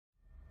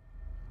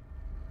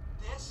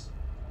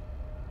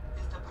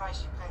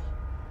price you pay.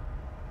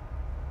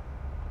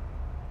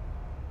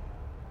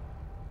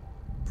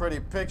 Pretty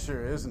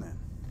picture, isn't it?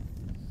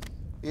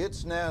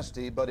 It's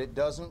nasty, but it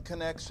doesn't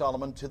connect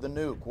Solomon to the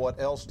nuke.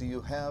 What else do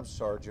you have,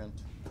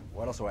 Sergeant?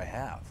 What else do I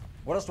have?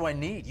 What else do I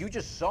need? You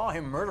just saw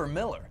him murder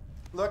Miller.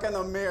 Look in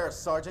the mirror,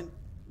 Sergeant.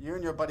 You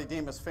and your buddy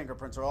Dima's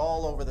fingerprints are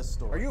all over the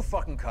story. Are you a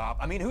fucking cop?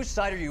 I mean, whose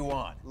side are you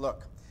on?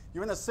 Look,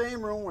 you're in the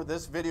same room where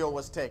this video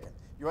was taken.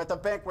 You're at the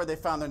bank where they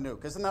found the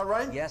nuke. Isn't that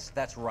right? Yes,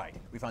 that's right.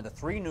 We found the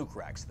 3 nuke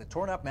racks. The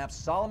torn up map.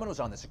 Solomon was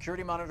on the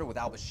security monitor with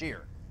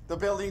al-Bashir. The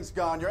building's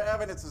gone. Your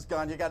evidence is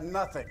gone. You got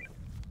nothing.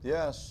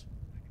 Yes.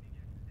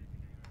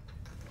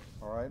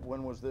 All right,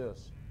 when was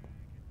this?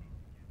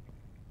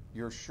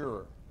 You're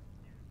sure?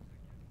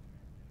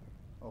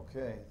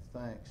 Okay,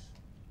 thanks.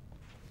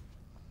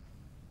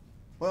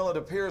 Well, it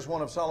appears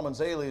one of Solomon's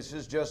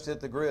aliases just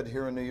hit the grid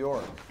here in New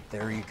York.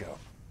 There you go.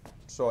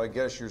 So I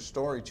guess your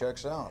story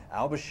checks out.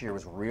 Al-Bashir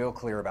was real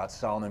clear about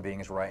Solomon being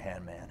his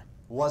right-hand man.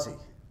 Was he?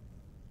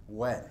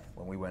 When?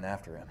 When we went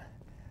after him.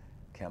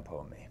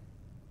 Campo and me.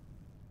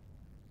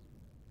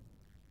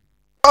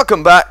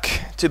 Welcome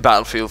back to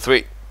Battlefield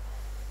 3.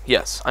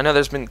 Yes, I know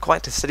there's been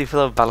quite a steady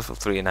flow of Battlefield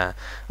 3 now.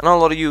 I know a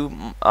lot of you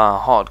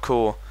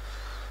hardcore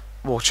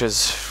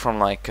watchers from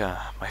like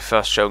my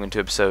first Shogun 2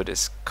 episode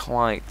is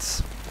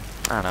quite,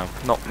 I don't know,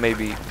 not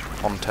maybe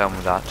on tone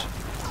with that.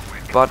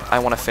 But I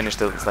want to finish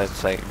the Let's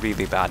Play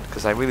really bad,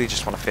 because I really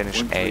just want to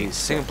finish a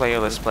single player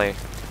Let's Play,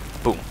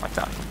 boom, like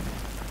that.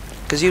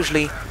 Because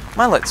usually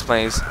my Let's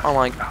Plays are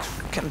like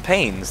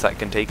campaigns that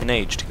can take an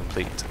age to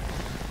complete.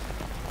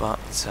 But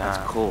that's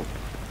cool.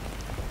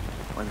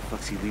 Why the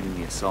fuck's he leading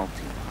the assault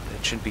team?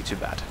 It shouldn't be too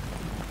bad.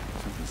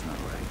 Something's not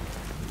right.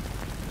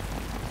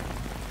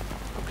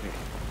 Okay.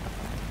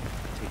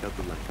 Take out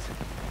the lights.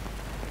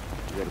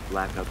 You gotta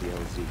black out the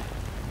LZ.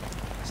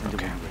 Send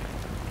it one way.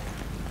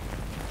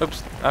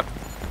 Oops.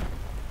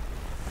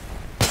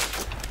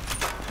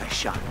 Nice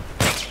shot.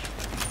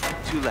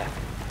 2 left.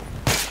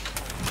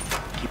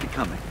 Keep it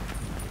coming.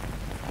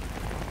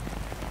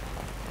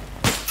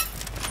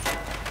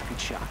 Good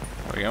shot.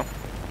 There we go.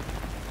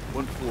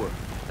 1-4.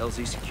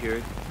 LZ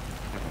secured.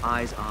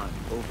 Eyes on.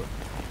 Over.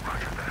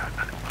 Roger that.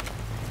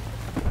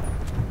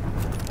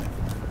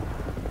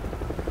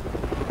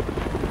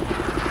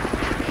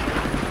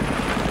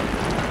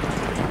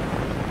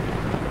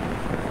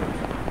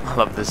 I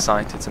love this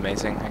site, it's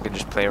amazing. I could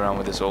just play around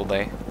with this all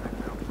day.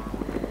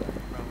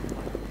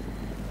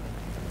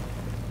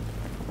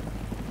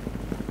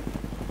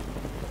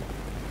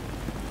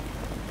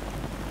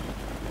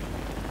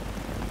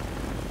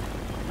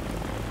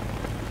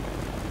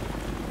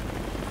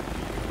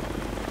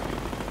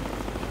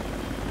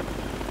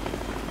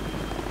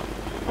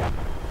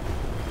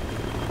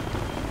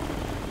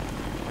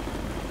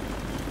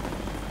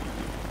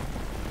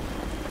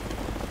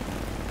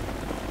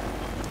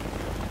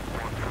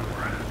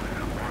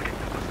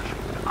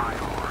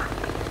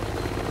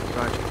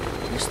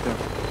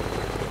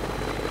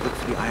 Look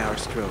for the IR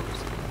strobes.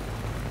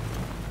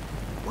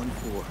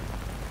 1-4.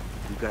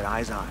 We've got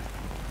eyes on.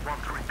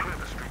 1-3, clear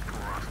the street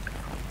for us.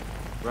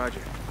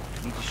 Roger.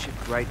 Need to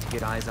shift right to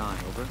get eyes on.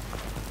 Over.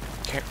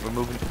 Okay, we're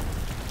moving.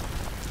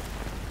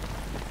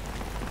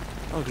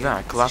 Oh, look at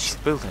that,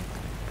 collapsed building.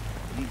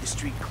 Need the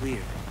street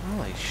cleared.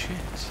 Holy shit.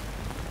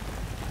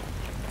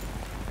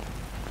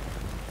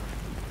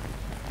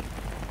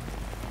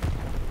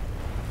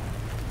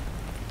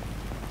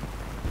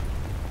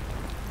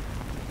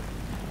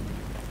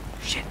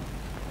 Shit.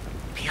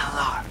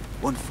 PLR.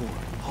 1-4.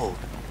 Hold.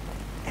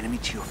 Enemy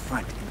to your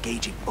front.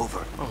 Engaging.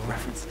 Over. Oh.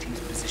 Reference the team's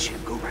position.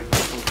 Go right.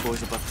 Those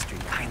boys above the street.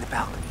 Behind the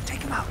balcony.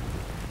 Take him out.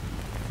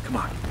 Come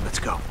on. Let's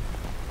go.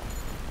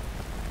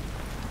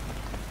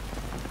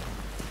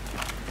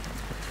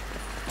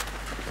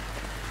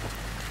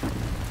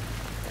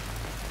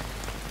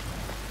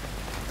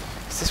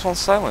 Is this one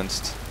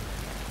silenced?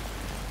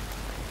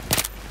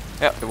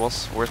 Yeah, it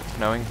was worth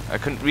knowing. I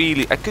couldn't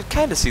really, I could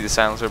kind of see the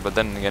silencer, but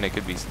then again it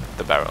could be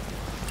the barrel.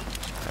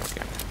 There we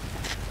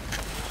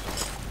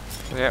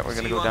go. Yeah, we're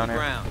gonna go down here.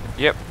 Ground.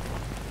 Yep.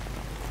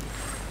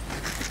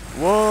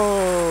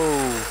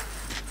 Whoa!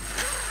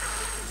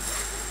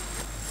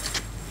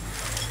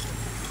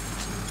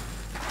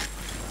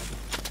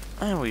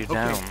 And we're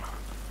down.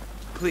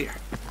 Clear.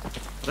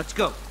 Let's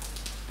go.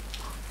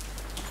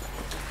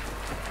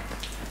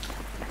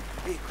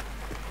 Hey,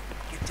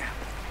 get down.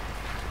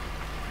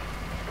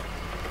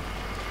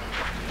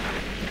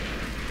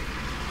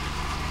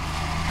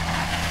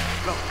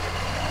 Go.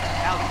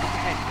 Allie, look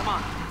ahead. Come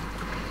on.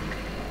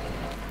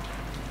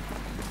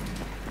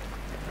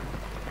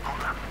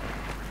 Hold up.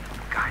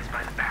 Guys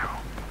by the barrel.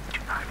 Do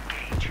not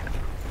engage.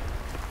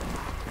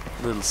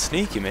 Little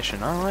sneaky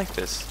mission. I like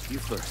this. You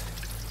first.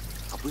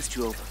 I'll boost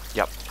you over.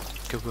 Yep.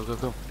 Go, go, go,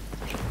 go.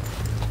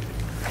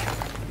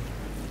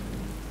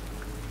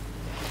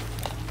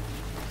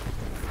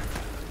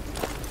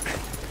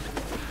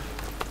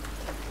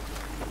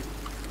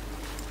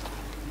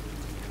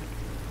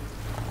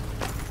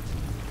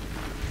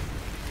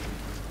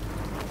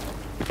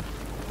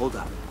 Hold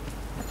up.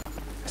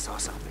 I saw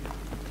something.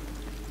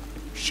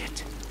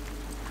 Shit.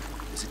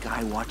 There's a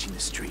guy watching the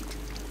street.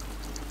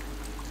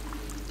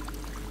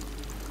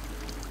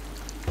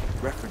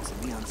 Reference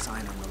the neon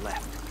sign on the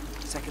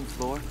left. Second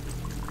floor.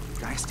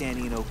 Guy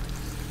standing in open.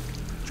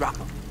 Drop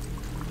him.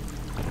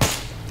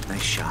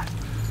 Nice shot.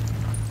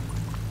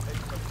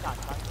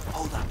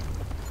 Hold up.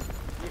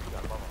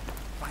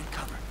 Find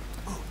cover.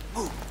 Move,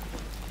 move.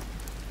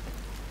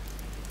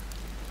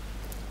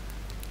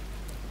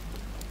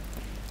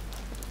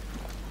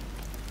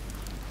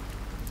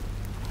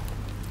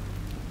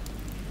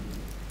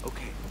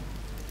 Okay.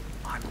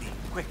 On me.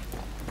 Quick.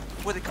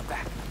 Before they come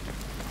back.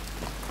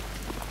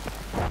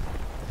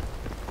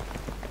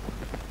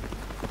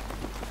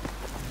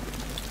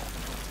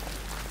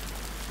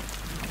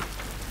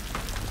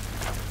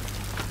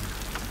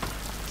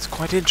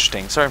 Quite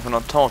interesting. Sorry for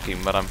not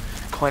talking, but I'm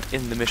quite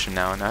in the mission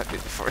now, and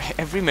for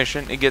every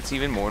mission it gets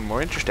even more and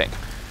more interesting.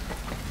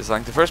 It's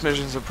like the first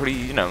missions are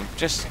pretty,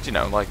 just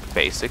like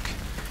basic.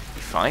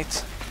 You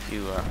fight,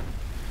 you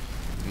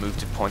move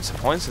to points,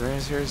 and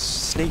there's your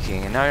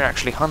sneaking, and now you're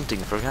actually hunting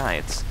for a guy.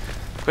 It's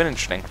quite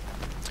interesting.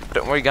 But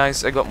don't worry,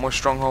 guys. I got more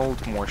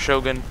Stronghold, more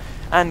Shogun,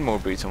 and more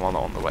Boots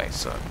on the way,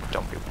 so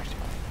don't be worried.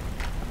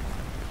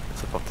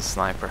 Flip up the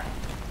sniper.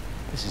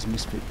 This is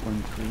Misfit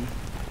 1-3.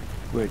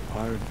 We're at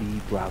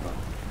RV Bravo.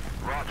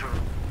 Roger.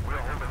 We're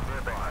holding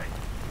nearby.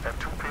 Have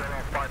 2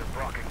 PLR fighters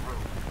blocking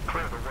route.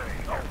 Clear the way.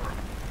 Over.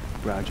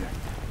 Roger.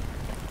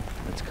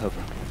 Let's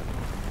cover.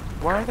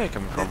 Where are they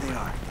coming There from? they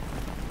are.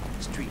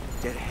 Street,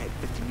 dead ahead,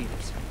 50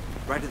 meters.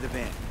 Right of the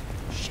van.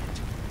 Shit.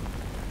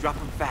 Drop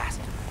them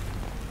fast.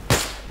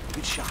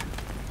 Good shot.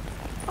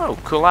 Oh,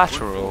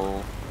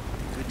 collateral.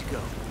 Good to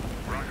go.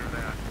 Roger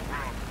that. We're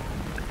up.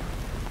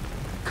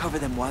 Cover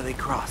them while they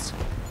cross.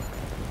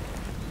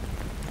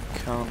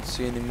 Can't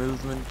see any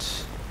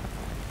movement.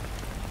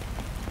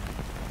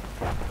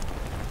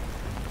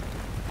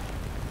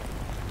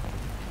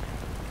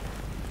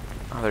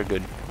 Oh, they're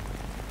good.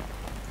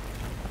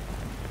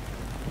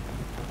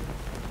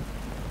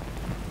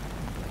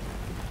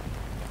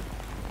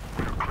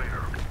 We're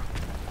clear.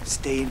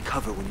 Stay in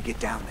cover when you get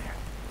down there.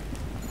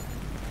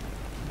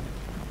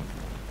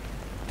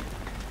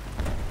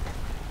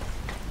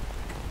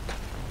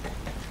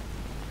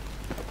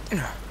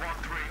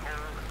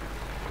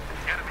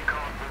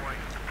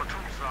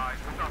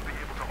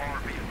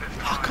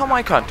 How come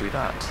I can't do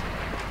that?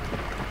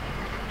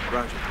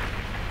 Roger.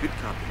 Good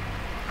copy.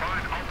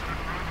 Find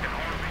alternate route and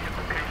RV at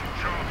location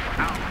shown.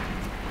 Out.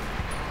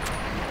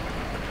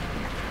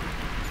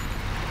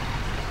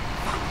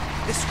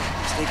 This way.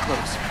 Stay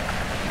close.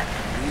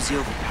 Use the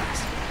overpass.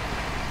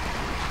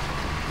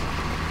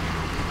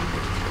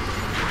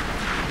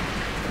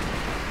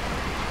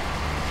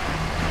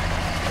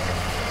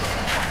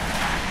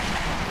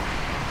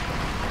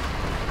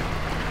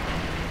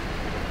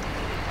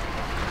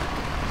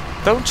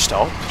 Don't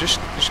stop. Just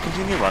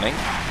continue running.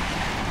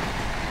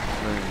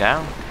 Moving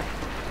down.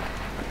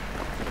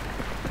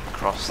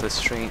 Across the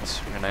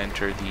street. We're gonna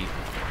enter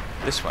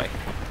this way.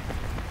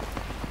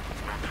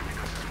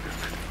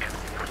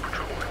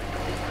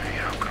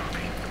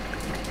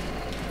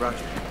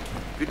 Roger.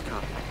 Good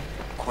copy.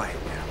 Quiet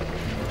now.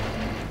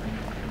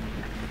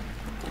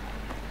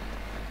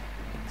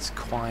 It's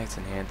quiet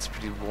in here. It's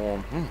pretty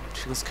warm. It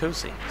feels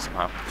cozy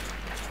somehow.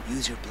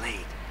 Use your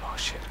blade. Oh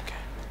shit. Okay.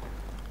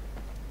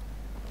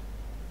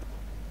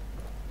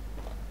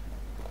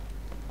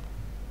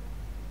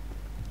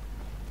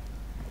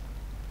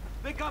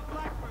 They got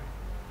Blackbird.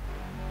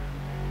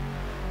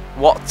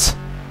 What?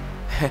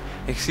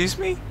 Excuse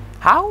me?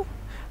 How?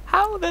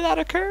 How did that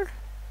occur?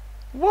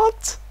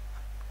 What?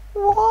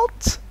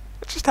 What?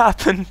 What just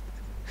happened?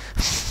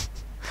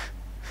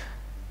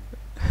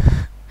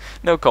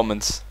 No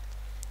comments.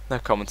 No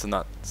comments in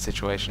that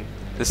situation.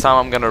 This time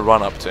I'm gonna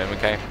run up to him,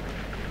 okay?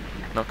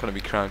 I'm not gonna be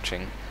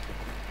crouching.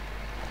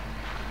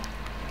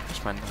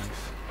 Where's my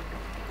knife?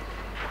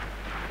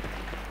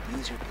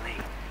 Use your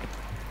blade.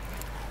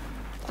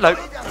 Hello.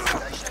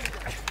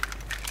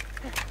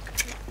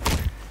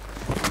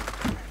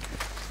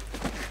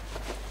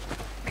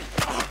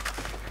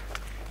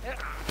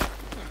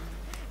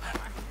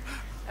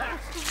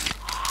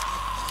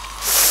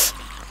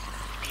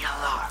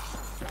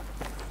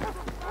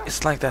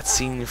 It's like that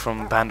scene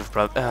from Band of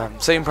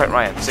Brothers. Saving Private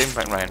Ryan. Saving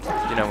Private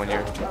Ryan. You know when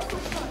you're.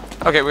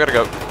 Okay, we gotta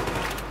go.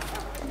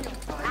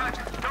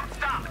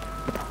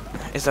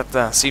 Is that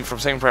the scene from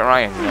Saving Private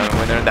Ryan? You know,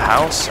 when they're in the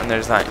house and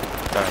there's that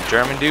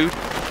German dude,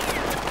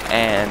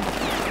 and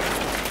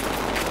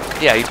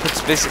yeah, he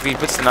basically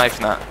puts the knife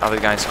in that other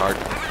guy's heart,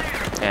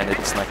 and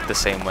it's like the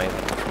same way,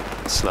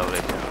 like, slowly.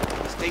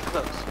 Stay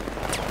close.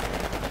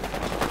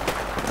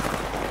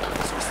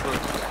 So slow.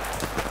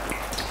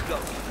 Go.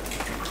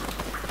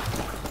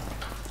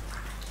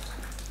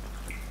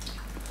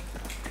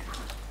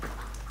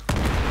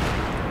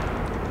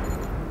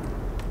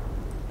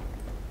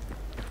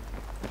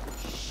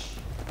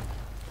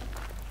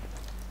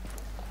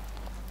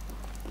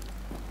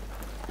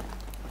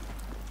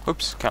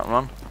 Oops, can't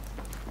run.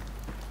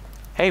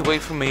 Hey,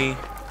 wait for me.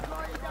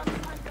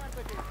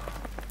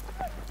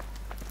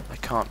 I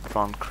can't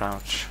run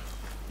crouch.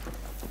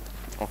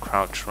 Or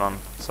crouch, run,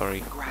 sorry.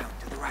 Ground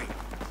to the right.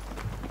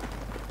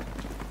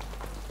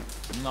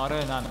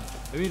 آره نه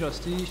ببین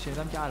راستی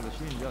شنیدم که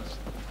البشیر اینجاست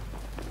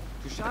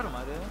تو شهر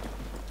اومده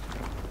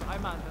های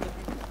منطقه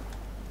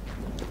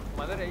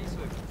اومده رئیس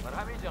بگم برای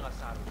همین اینجا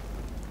قصر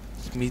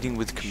Meeting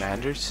with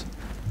commanders?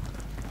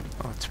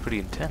 Oh, it's pretty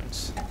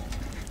intense.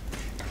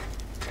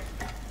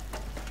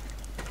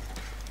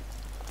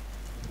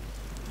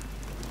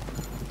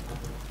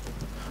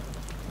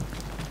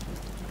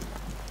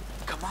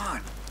 Come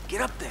on,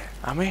 get up there.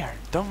 I'm here,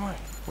 don't worry.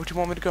 Where do you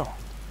want me to go?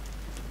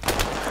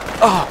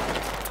 Oh!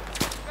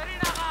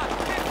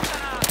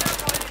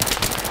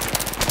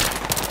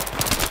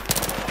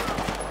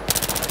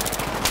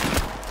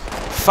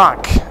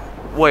 Fuck!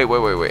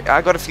 Wait.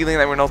 I got a feeling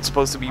that we're not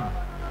supposed to be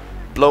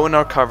blowing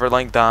our cover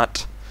like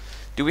that.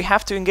 Do we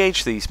have to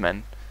engage these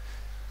men?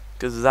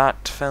 Because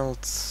that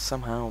felt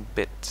somehow a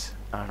bit...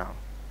 I don't know.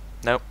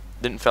 Nope.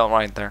 Didn't feel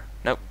right there.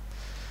 Nope.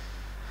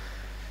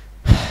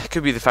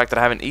 Could be the fact that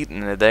I haven't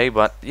eaten in a day,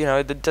 but, you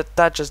know,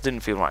 that just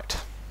didn't feel right.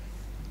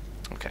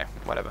 Okay,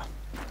 whatever.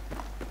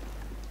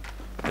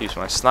 I'll use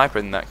my sniper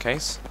in that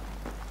case.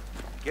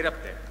 Get up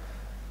there.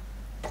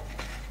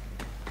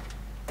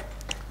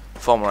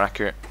 Far more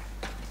accurate.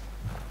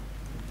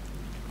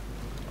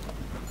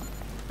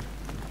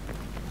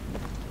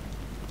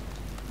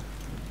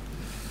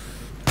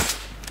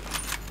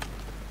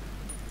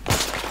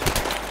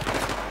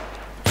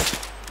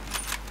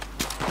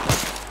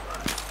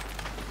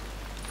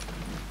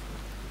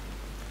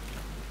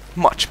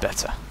 Much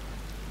better.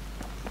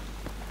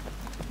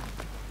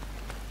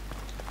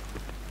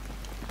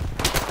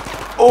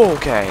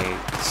 Okay,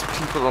 is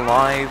people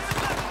alive?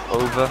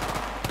 Over.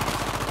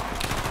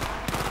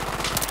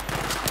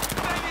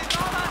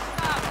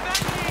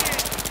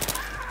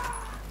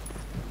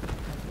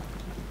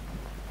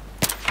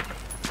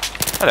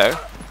 Hello.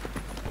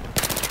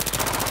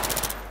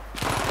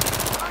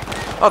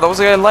 Oh, that was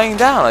a guy lying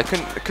down. I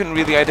couldn't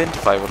really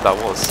identify what that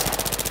was.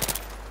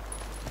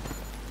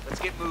 Let's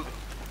get moving.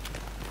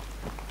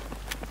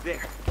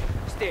 There,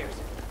 stairs.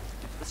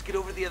 Let's get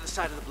over to the other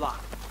side of the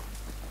block.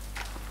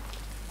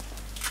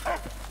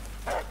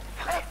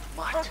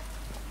 What?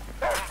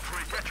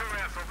 Get your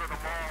ass over to the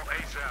mall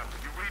ASAP.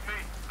 You read me?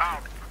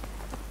 Out.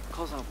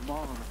 Calls out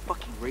mall on the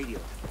fucking radio.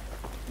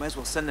 Might as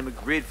well send them a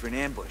grid for an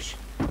ambush.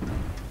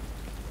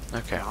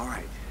 Okay. All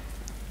right.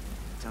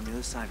 It's on the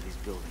other side of these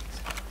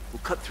buildings.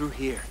 We'll cut through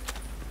here.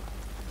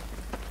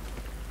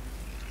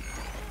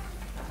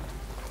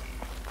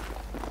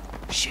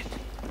 Shit.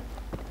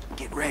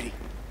 Get ready.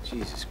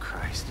 Jesus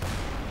Christ.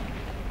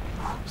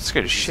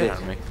 Scared the shit out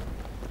of me.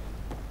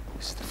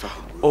 This is the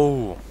fucking room.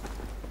 Oh.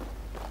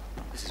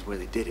 This is where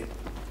they did it.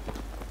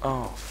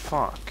 Oh,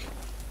 fuck.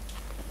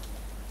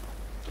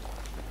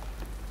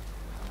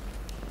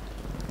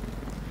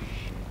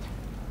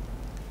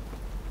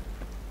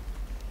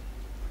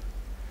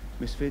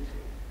 Misfit,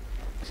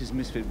 this is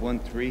Misfit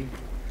 1-3.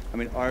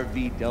 I'm in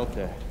RV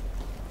Delta.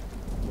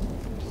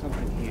 There's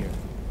something here.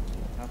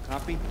 Now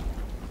copy?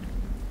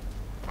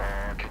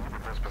 Can you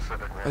be more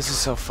specific, man? This is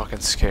so fucking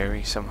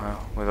scary somehow,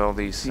 with all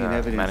these Seeing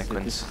evidence that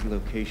mannequins. this is the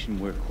location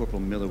where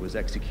Corporal Miller was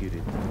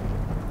executed.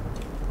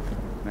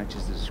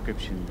 Matches the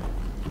description.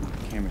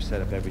 Camera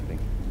set up, everything.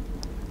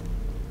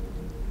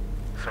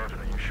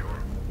 Sergeant, are you sure?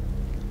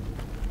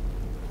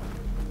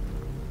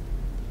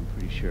 I'm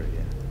pretty sure,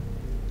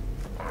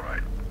 yeah. All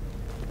right.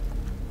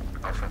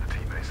 I'll send a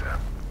team ASAP.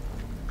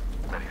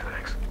 Many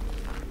thanks.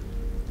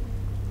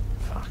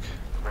 Fuck.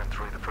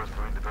 1-3, the 1st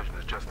Marine Division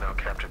has just now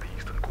captured the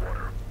eastern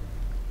quarter.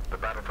 The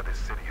battle for this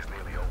city is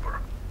nearly over.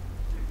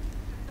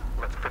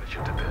 Let's finish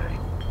it today.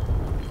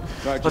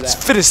 Roger Let's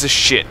that. finish this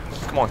shit.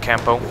 Come on,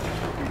 Campo.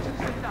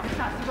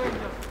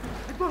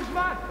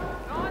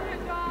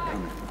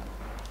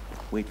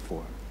 Wait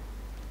for him.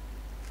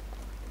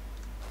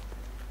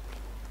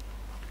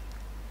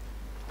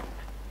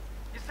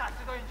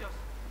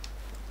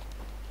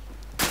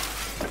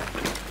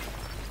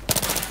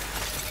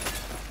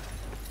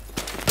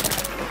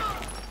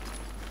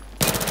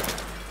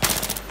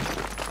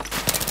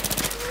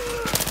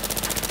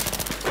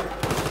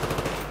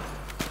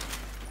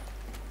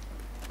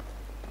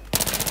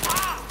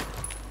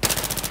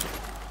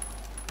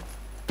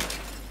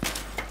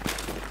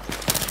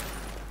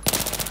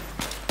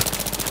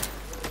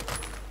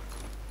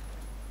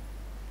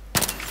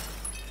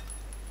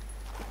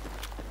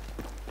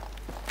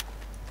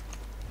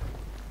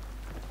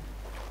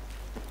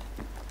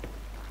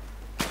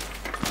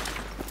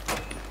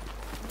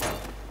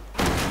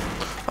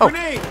 Oh.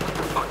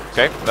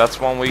 Okay, that's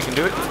one way you can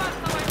do it.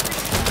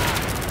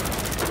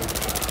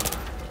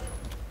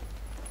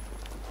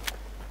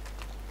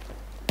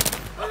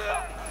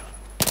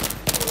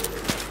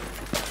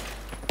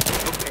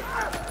 Okay.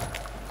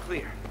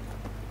 Clear.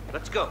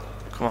 Let's go.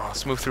 Come on,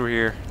 let's move through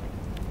here.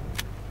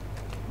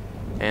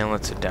 And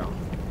let's sit down.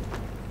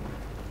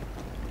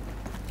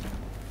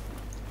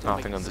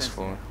 Nothing on this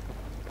floor.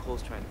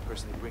 Cole's trying to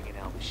personally bring in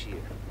Al-Bashir.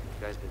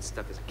 The guy's been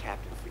stuck as a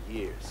captain for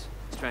years.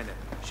 He's trying to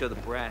show the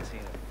brass he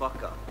ain't a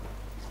fuck up.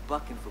 He's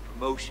bucking for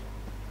promotion.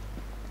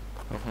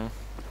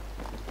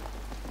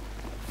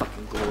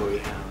 fucking glory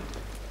hound.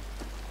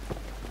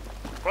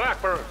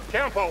 Blackburn,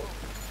 Campo,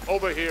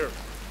 over here.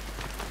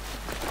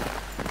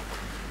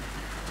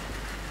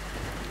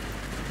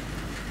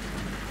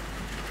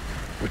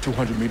 We're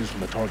 200 meters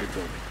from the target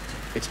building.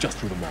 It's just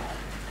through the mall.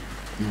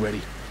 You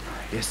ready?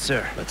 Yes,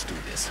 sir. Let's do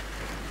this.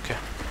 Okay.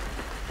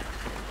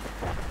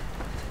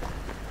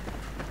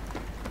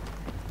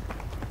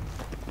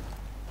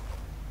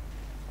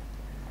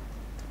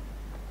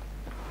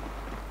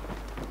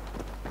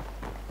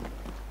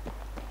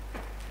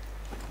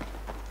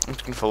 I'm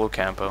just gonna follow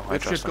Campo. I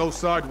If trust shit him. goes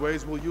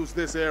sideways, we'll use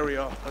this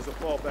area as a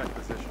fallback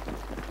position.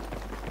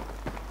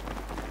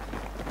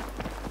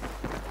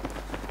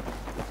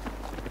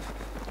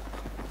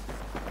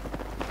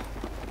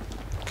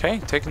 Okay,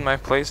 taking my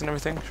place and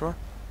everything, sure.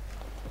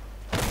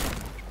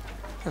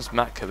 There's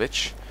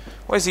Matkovich.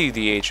 Why is he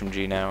the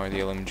HMG now, or the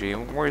LMG?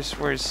 Where's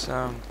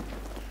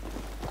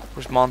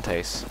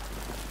Montes?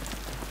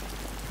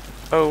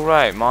 Oh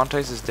right,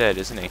 Montes is dead,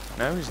 isn't he?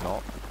 No, he's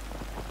not.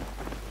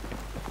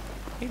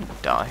 He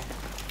didn't die,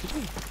 did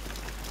he?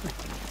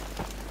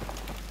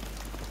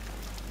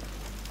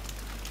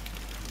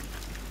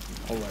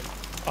 All right,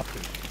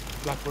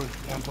 update. Blackburn,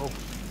 Campo,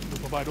 we'll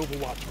provide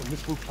overwatch from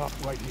this rooftop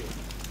right here.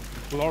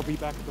 We'll all be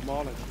back at the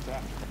mall and soon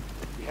after.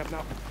 We have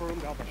now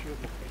confirmed Al-Bashir's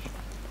location.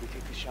 We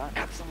take the shot?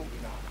 Absolutely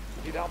not.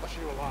 We need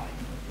Al-Bashir alive.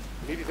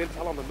 We need his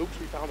intel on the nukes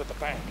we found at the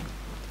bank.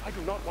 I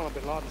do not want a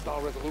Bin Laden-style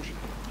resolution.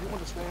 You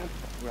understand?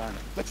 Run.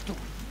 Let's do it.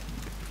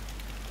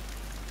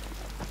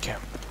 Okay,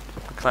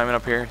 we're climbing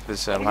up here.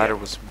 This ladder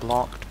was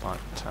blocked, but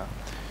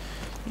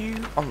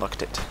you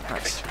unlocked it.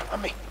 Nice.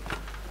 On me.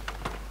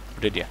 Or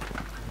did you?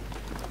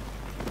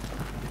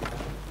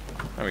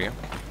 There we go.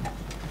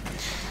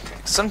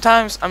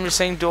 Sometimes, I'm just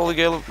saying to all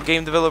the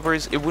game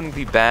developers, it wouldn't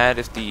be bad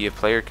if the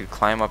player could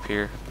climb up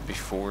here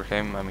before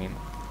him. I mean,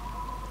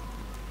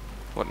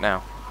 what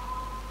now?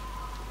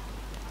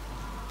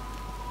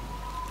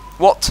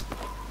 What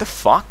the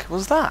fuck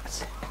was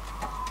that?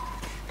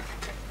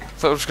 I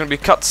thought it was going to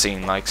be a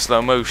cutscene, like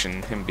slow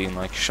motion, him being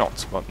like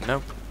shot, but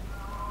nope.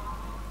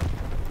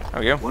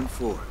 There we go. 1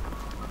 4.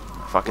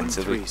 Fucking 1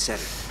 silly. 3.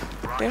 Set it.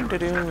 We're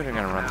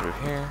gonna run through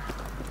here.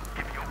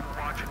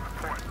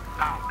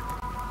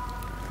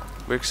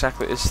 Where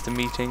exactly is the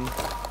meeting?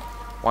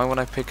 Why would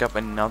I pick up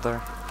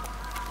another?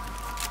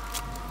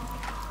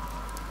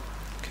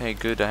 Okay,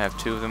 good. I have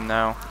 2 of them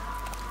now.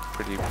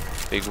 Pretty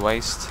big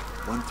waste.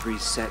 1 3.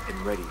 Set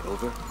and ready.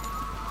 Over.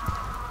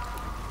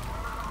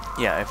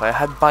 Yeah, if I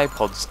had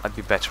bipods, I'd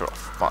be better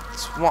off. But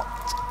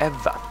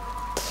whatever.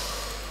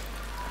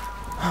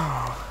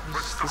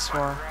 Is this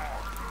one?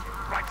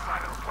 Right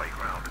side of the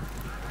playground.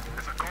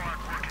 There's a guard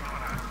working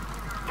on a...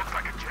 looks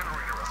like a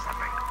generator or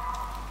something.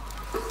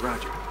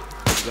 Roger.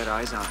 You got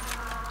eyes on.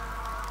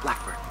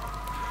 Blackburn.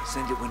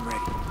 Send it when ready.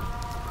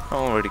 I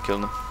already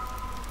killed him. 1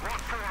 4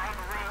 on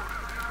the road.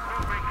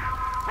 Moving.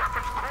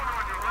 Reference corner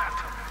on your left.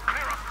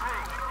 Clear us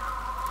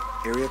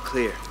through. Area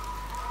clear.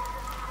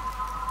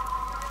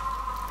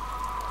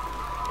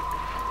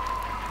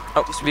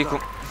 Oh, Disregard. vehicle.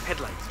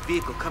 Headlights.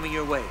 Vehicle coming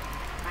your way.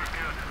 We're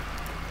good.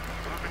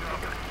 Moving up.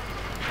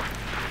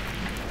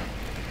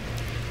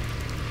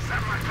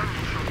 Satellite photos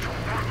will show 2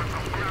 apartments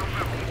on ground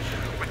level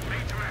with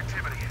major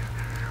activity.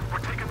 We're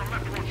taking the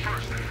left one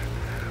first.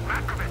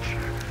 Matkovich,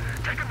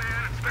 take a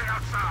man and stay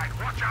outside.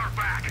 Watch our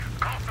back.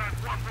 Call sign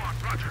 1-1.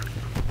 Roger.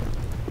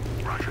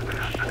 Roger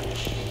that.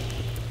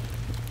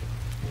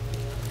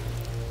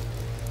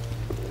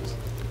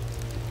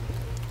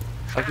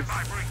 I could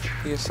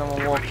hear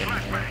someone walking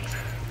here.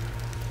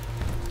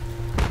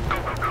 Go,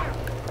 go, go.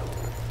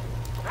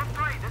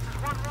 1-3, this is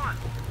 1-1.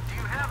 Do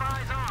you have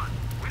eyes on?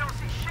 We don't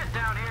see shit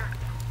down here.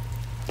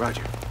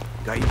 Roger.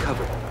 Got you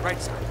covered.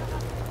 Right side.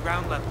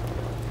 Ground level.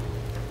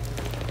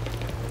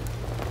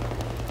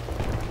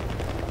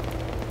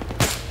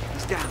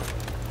 He's down.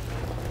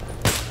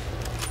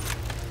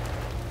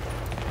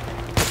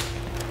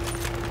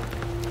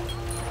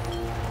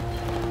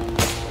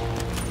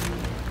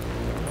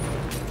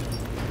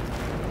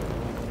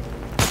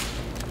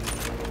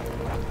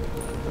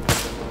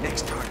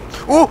 Next target.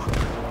 Oh!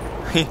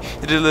 He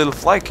did a little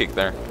fly kick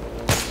there.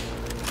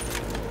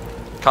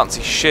 Can't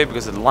see shit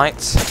because of the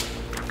lights.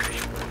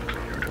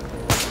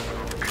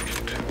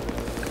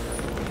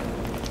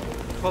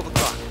 12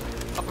 o'clock.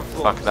 Upper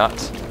floor. Fuck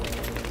that.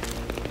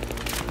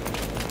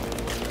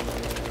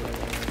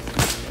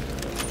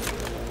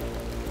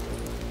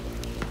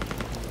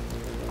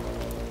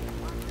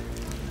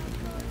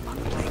 On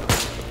the plane.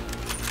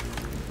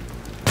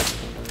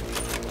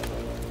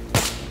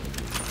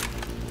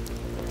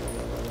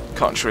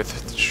 Can't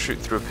shoot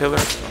through a pillar.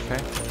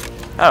 Okay.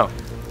 Oh.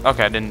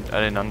 Okay, I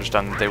didn't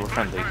understand that they were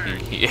friendly.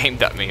 He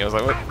aimed at me. I was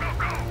like, what?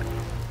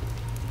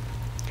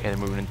 Okay, they're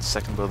moving into the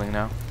second building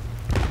now.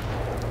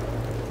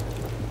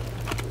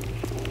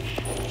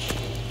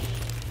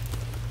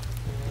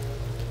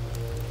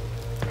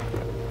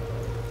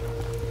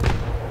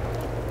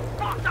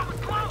 Fuck, that was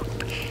close!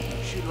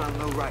 Shoot around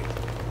low right.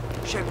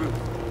 Shed roof.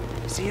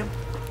 See him?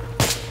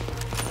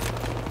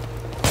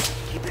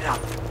 Keep it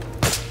up.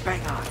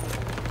 Bang on.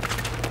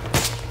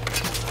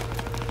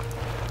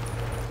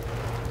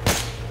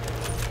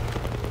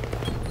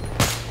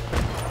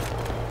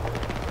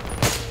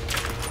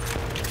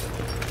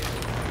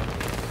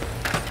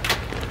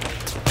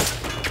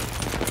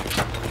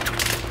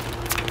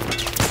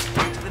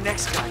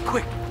 this guy,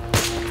 quick.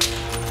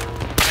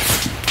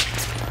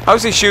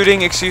 How's he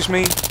shooting? Excuse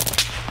me.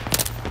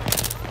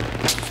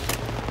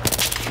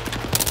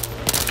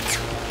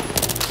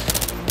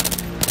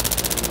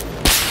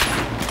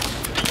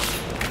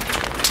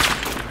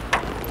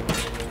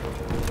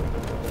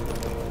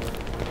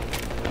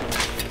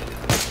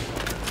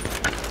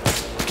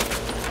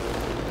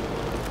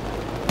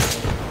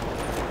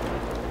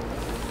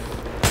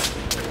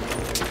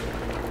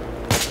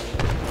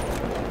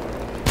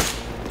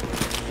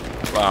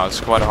 Wow,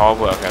 it's quite a hard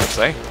work, I'd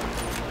say.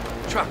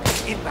 Truck,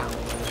 inbound.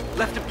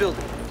 Left a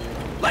building.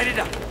 Light it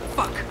up.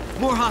 Fuck.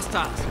 More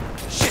hostiles.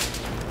 Shit.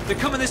 They're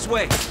coming this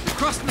way. They're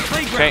crossing the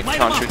playground. Okay, Light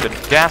can't them shoot up.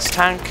 the gas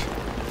tank,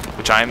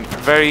 which I'm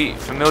very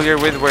familiar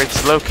with where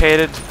it's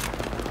located.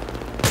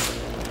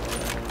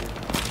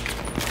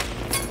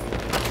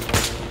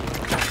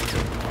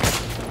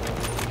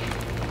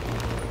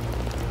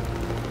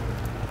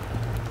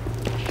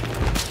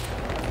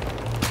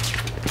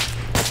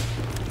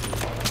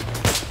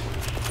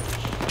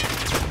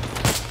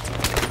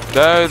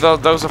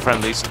 Those are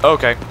friendlies.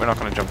 Okay, we're not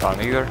gonna jump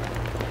on either.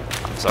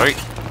 I'm sorry.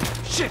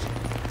 Shit!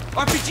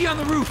 RPG on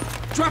the roof!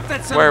 Drop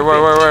that son Where? of a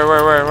bitch.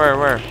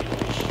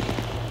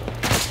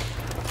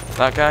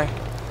 That guy?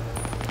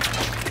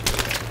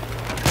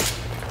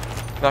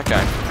 That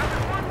guy.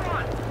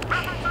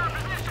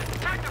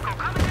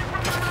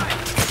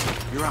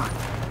 You're on.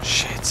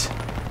 Shit.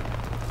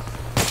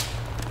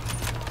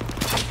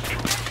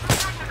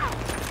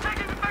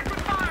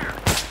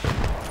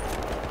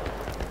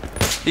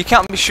 He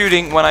can't be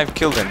shooting when I've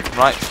killed him,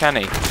 right? Can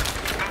he?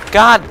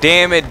 God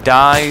damn it,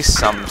 die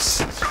some.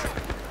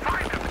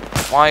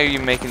 Why are you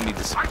making me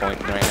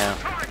disappointed right now?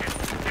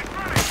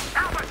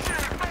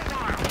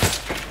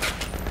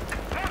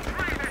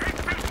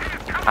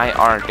 I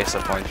are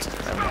disappointed.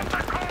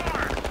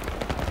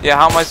 Yeah,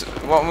 how am I?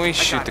 Why don't we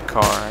shoot the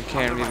car? I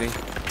can't really.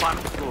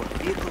 Bottom floor.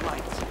 Vehicle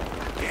lights.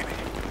 Damn it.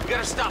 We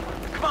gotta stop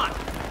him. Come on.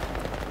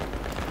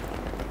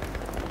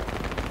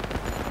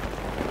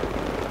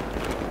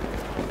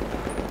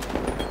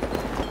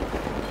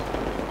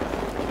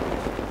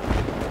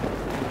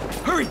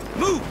 Hurry!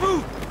 Move!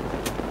 Move!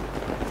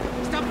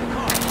 Stop the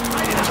car!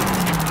 Light it up!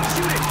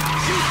 Shoot it!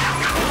 Shoot!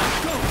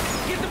 Go!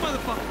 Get the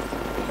motherfucker!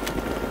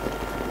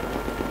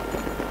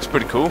 It's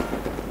pretty cool.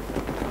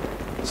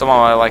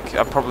 Somehow I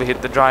probably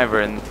hit the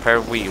driver and a pair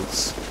of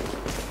wheels.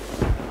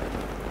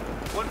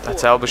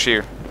 That's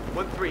Al-Bashir.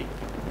 1-3.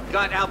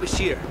 Got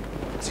Al-Bashir.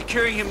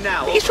 Securing him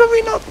now. He's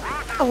probably not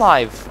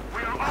alive.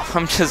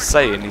 I'm just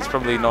saying, he's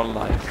probably not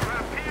alive.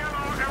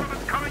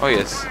 Oh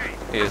yes,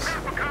 he is.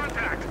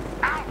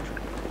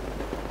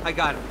 I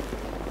got him.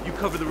 You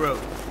cover the road.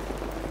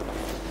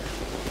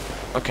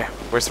 Okay,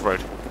 where's the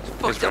road? It's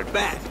fucked up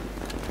bad.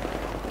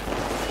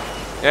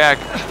 Yeah,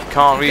 I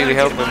can't really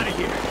help him.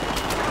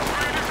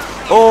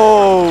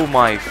 Oh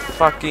my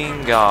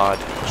fucking god.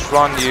 Just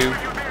run, you.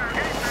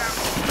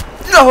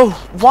 No!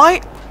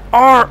 Why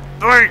are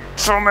there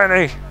so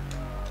many?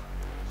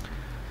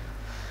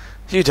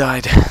 You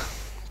died.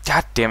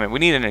 God damn it, we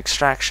need an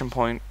extraction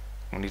point.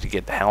 We need to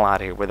get the hell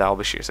out of here with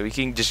Al-Bashir so we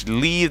can just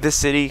leave the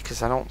city,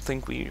 because I don't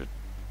think we're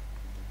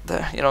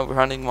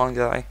hunting one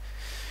guy.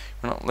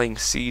 We're not laying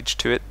siege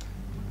to it.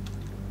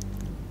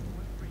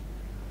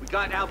 We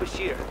got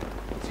Al-Bashir.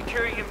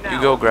 Securing him now.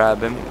 You go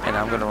grab him, and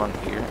I'm gonna run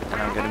here,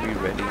 and I'm gonna be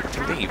ready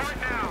to leave.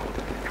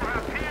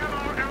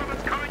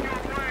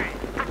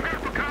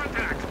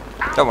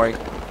 Don't worry,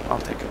 I'll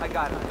take it. I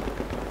got him.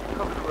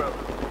 Cover the road.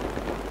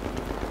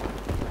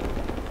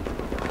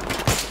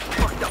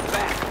 Fucked up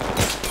bad.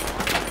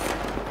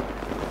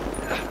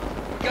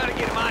 We gotta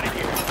get him out of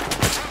here.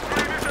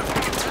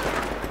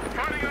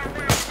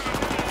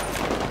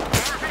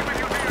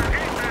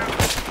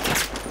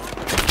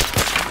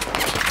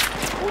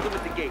 Hold him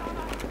at the gate.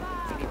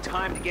 We need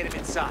time to get him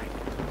inside.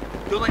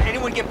 Don't let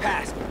anyone get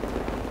past.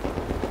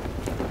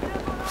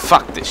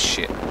 Fuck this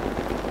shit.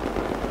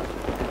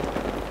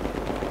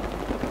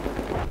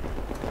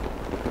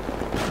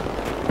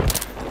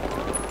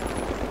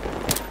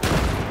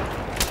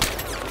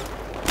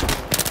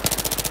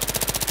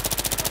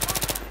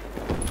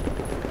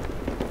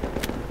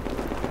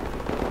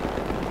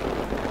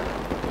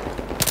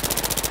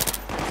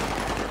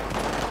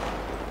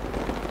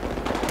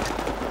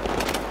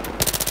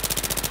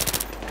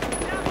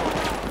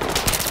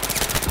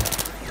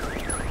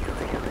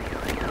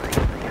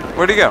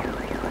 Where'd he go?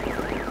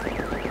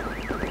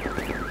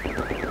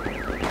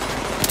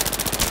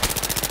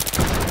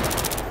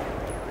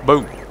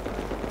 Boom.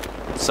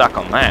 Suck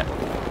on that.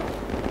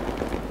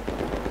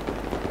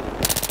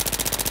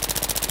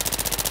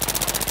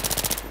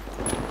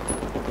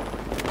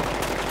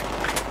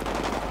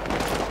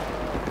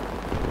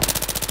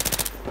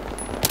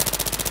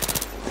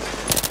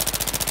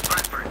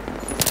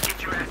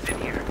 Get your ass in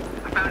here.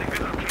 I found a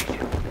good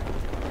location.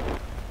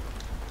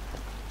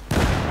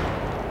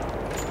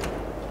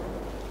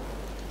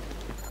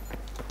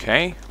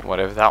 Okay,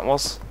 whatever that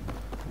was.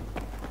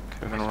 Okay,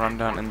 we're gonna run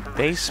down in the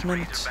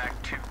basement.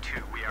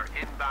 We are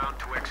inbound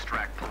to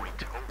extract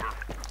point. Over.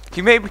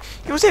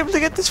 He was able to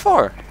get this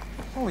far.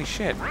 Holy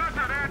shit. Roger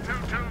that,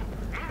 2-2.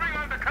 Moving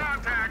on to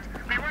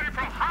contact. Be ready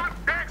for hot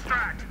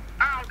extract.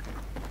 Out.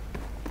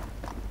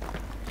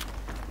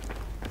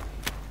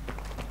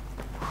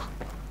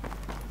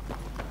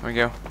 There we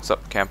go. What's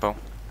up, Campo?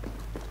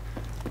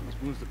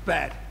 These wounds look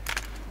bad.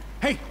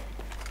 Hey!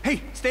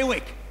 Hey, stay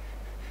awake!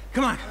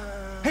 Come on!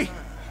 Hey!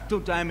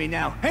 Don't die on me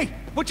now. Hey!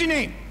 What's your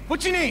name?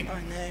 What's your name?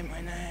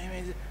 My name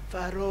is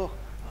Farouk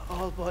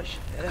Albush.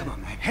 Come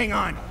on, man. Hang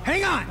on!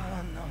 Hang on!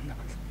 No.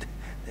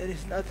 There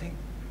is nothing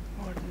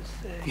more to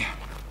say. Yeah,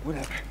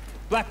 whatever.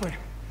 Blackburn,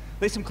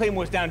 lay some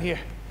claymores down here.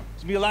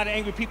 There's gonna be a lot of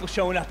angry people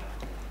showing up.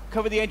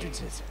 Cover the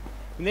entrances.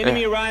 When the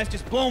enemy arrives,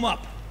 just blow them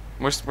up.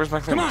 Where's my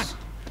claymores? Come on!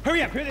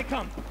 Hurry up, here they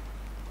come.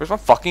 Where's my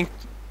fucking...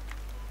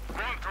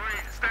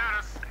 1-3,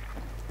 status.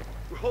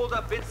 We're holed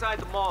up inside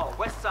the mall,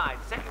 west side,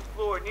 second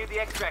floor, near the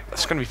extract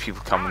There's point. gonna be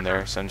people coming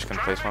there, so I'm just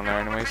gonna place one there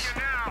anyways.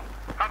 Have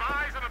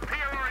eyes on the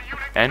PLR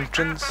unit.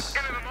 Entrance.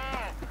 Into the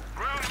mall.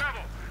 Ground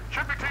level.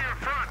 Should be to your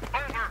front.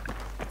 Over.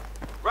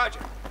 Roger.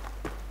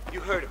 You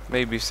heard him.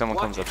 Maybe if someone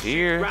comes Watch up it, shoot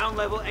here. ground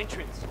level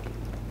entrance.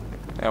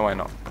 Yeah, why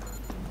not?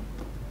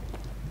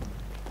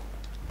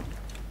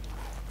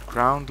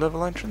 Ground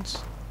level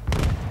entrance?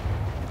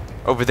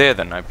 Over there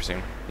then, I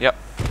presume. Yep.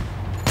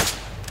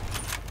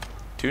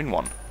 2 in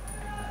 1.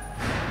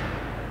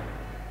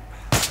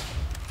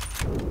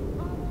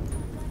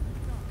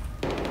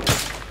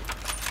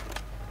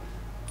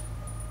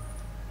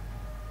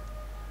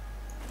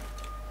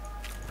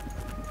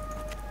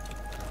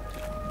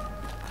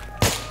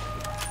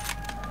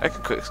 Like a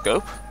quick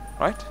scope,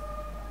 right?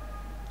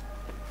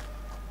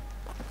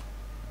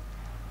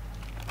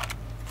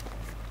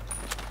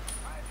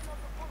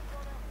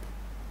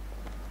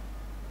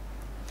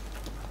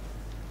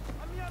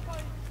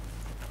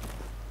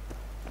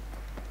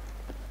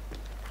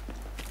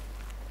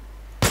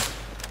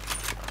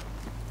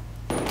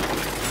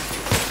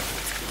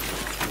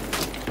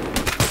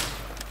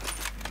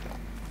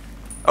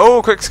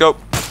 Oh, quick scope.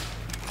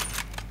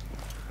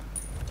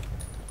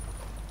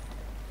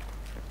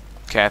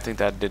 Okay, I think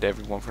that did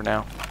everyone for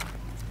now.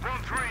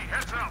 1-3,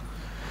 heads up.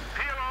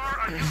 PLR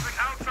are using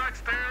outside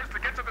stairs to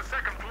get to the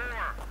second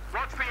floor.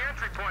 Watch the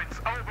entry points.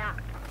 Over.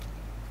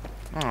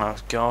 Oh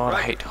god, I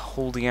Right. hate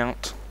holding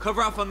out.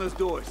 Cover off on those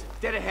doors.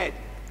 Dead ahead.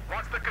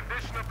 What's the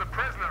condition of the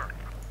prisoner?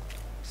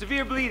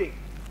 Severe bleeding.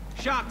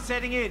 Shock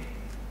setting in.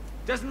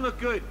 Doesn't look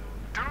good.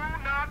 Do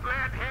not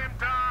let him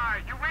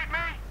die. You read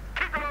me?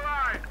 Keep him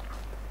alive.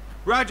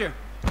 Roger.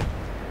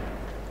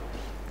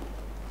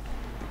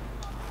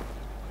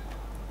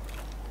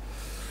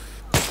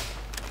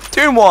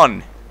 Two in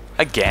 1!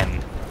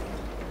 Again.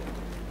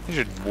 You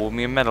should award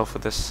me a medal for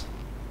this.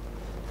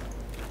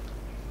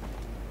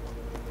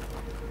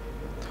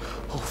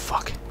 Oh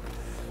fuck.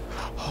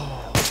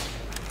 Oh.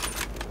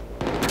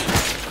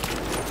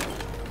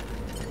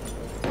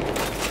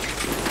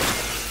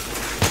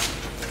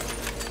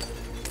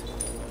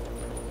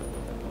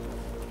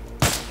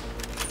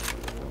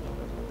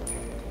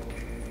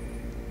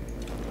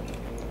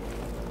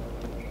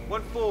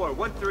 One 4,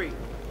 1-3.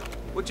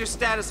 What's your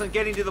status on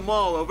getting to the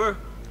mall? Over.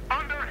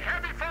 Under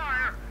heavy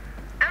fire.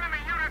 Enemy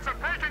units are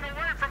breaking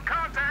away from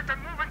contact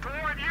and moving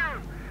toward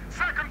you.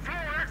 Second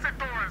floor exit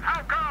doors.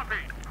 How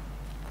copy?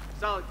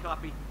 Solid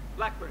copy.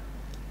 Blackburn,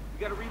 we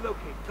gotta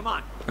relocate. Come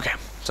on. Okay,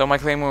 so my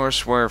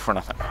claymores were for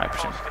nothing, I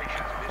presume.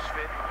 Stations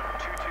Misfit.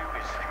 2-2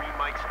 is 3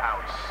 mics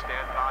out.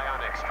 Stand by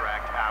on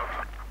extract.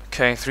 Out.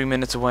 Okay, 3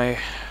 minutes away.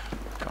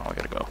 Oh, I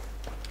gotta go.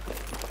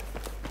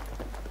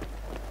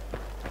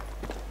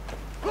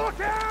 Look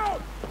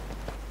out!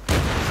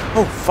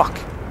 Oh fuck!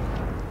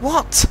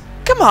 What?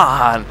 Come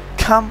on!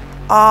 Come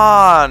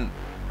on!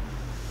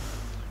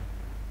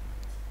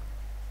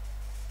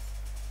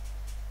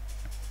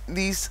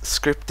 These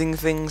scripting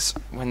things,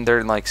 when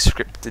they're like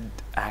scripted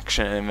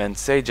action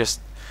events, they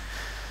just...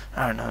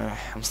 I don't know,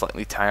 I'm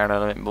slightly tired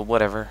of it, but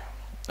whatever.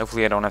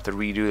 Hopefully I don't have to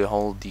redo the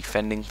whole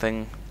defending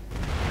thing.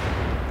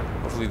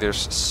 Hopefully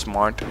there's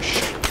smart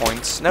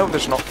checkpoints. No,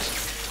 there's not.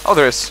 Oh,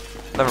 there is.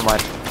 Never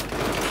mind.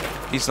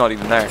 He's not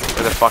even there.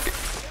 Where the fuck?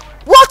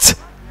 What?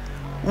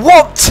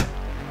 What?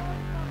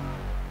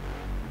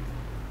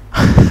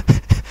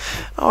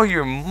 Oh,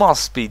 you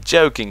must be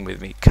joking with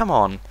me. Come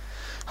on.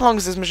 How long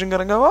is this mission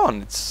gonna go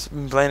on? It's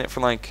been playing it for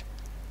like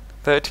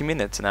 30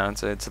 minutes now.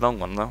 It's a long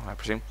one though, I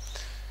presume.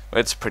 Well,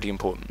 it's pretty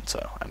important,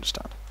 so I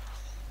understand.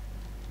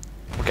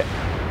 Okay.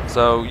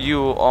 So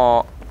you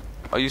are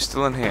you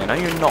still in here? No,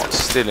 you're not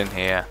still in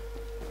here.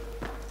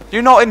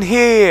 You're not in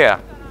here.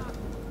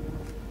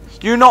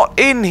 You're not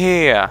in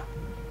here.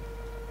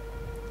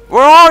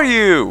 Where are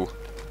you?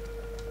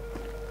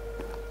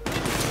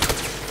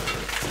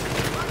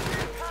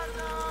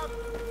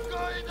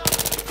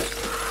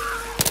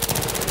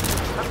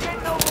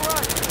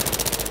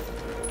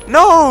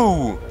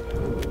 No!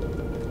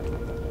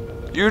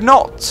 You're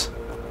not.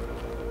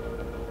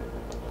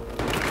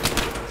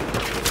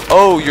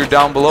 Oh, you're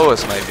down below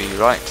us, maybe,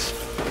 right?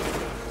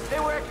 Stay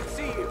where I can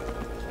see you.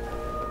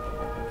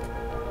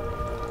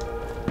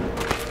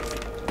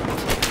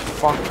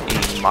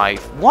 Fucking my...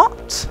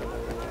 What?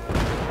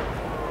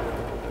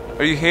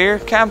 Are you here,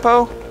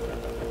 Campo?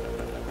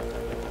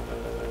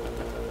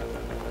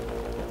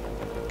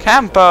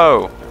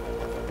 Campo!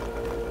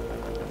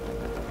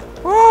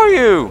 Where are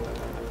you?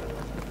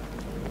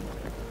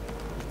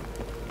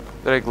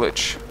 Did I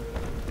glitch?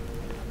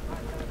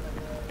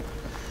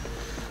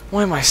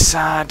 Why am I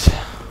sad?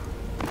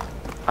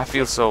 I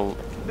feel so...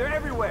 They're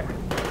everywhere.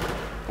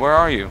 Where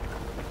are you?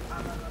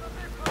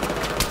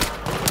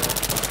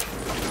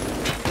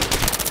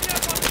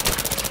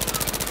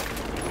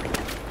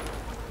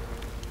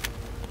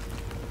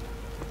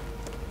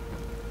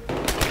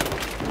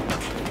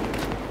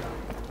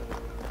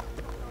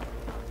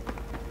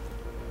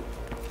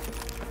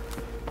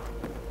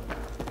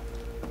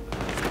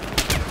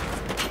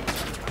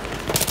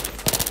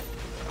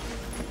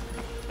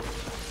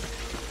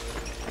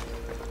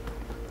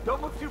 Don't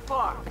move too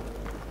far.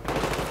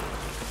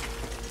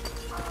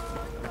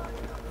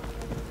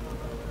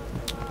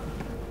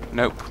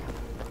 Nope.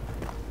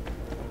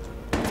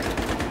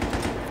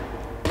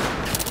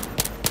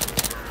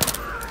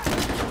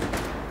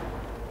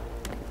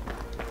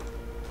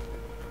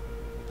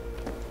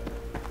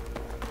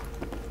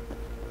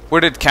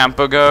 Where did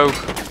Campo go?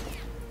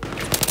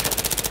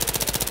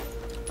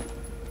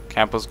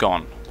 Campo's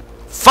gone.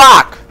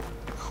 Fuck!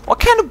 What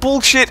kind of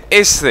bullshit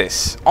is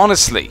this?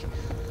 Honestly.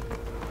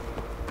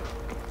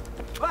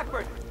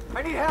 Blackbird,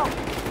 I need help.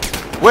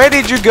 Where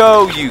did you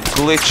go, you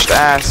glitched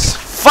ass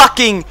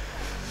fucking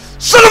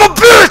son of a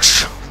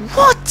bitch?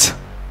 What?